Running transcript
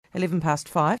11 past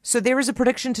 5. So there is a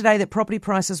prediction today that property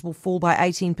prices will fall by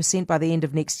 18% by the end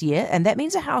of next year. And that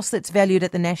means a house that's valued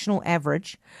at the national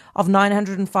average of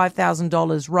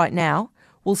 $905,000 right now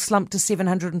will slump to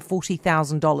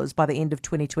 $740,000 by the end of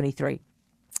 2023.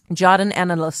 Jarden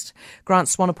analyst Grant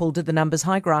Swanepoel did the numbers.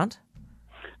 Hi, Grant.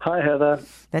 Hi, Heather.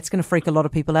 That's going to freak a lot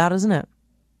of people out, isn't it?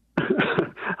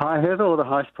 Hi, Heather, or the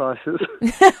house prices?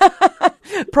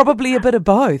 Probably a bit of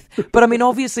both. But, I mean,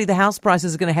 obviously the house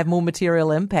prices are going to have more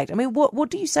material impact. I mean, what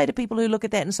do you say to people who look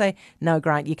at that and say, no,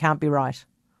 Grant, you can't be right?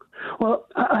 Well,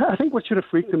 I think what should have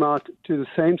freaked them out to the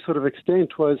same sort of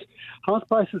extent was house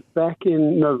prices back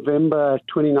in November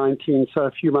 2019, so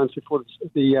a few months before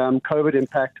the COVID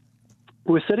impact,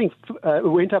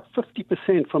 went up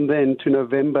 50% from then to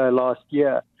November last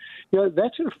year.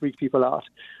 That should have freaked people out.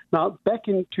 Now, back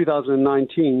in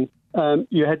 2019,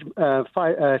 you had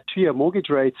 2-year mortgage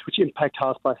rates, which impact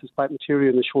house prices quite materially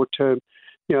in the short term,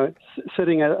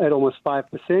 sitting at almost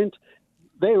 5%.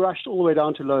 They rushed all the way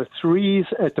down to low threes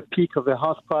at the peak of their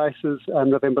house prices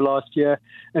November last year.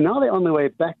 And now they're on their way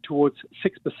back towards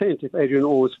 6% if Adrian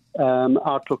Orr's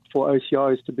outlook for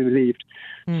OCR is to be believed.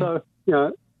 So,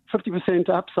 50%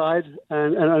 upside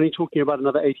and only talking about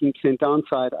another 18%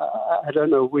 downside. I don't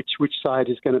know which side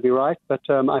is going to be right, but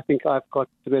I think I've got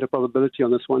the better probability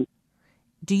on this one.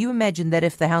 Do you imagine that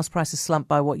if the house prices slump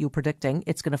by what you're predicting,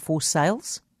 it's going to force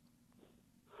sales?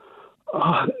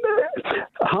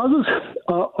 Houses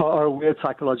are a weird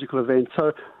psychological event.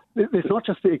 So there's not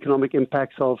just the economic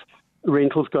impacts of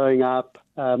rentals going up,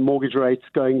 mortgage rates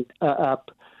going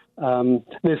up.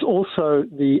 There's also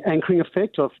the anchoring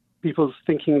effect of people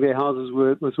thinking their houses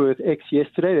was worth X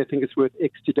yesterday. They think it's worth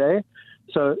X today.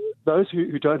 So those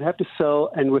who don't have to sell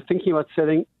and were thinking about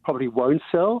selling probably won't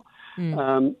sell.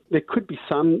 There could be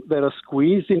some that are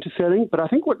squeezed into selling. But I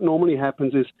think what normally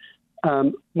happens is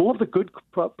more of the good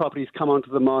properties come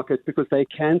onto the market because they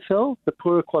can sell. The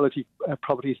poorer quality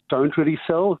properties don't really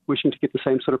sell, wishing to get the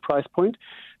same sort of price point.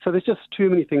 So there's just too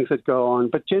many things that go on.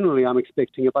 But generally, I'm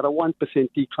expecting about a 1%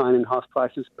 decline in house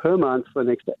prices per month for the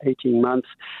next 18 months,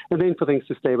 and then for things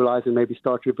to stabilize and maybe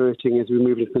start reverting as we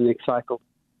move into the next cycle.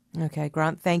 Okay,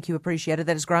 Grant, thank you. Appreciate it.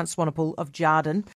 That is Grant Swanepoel of Jarden.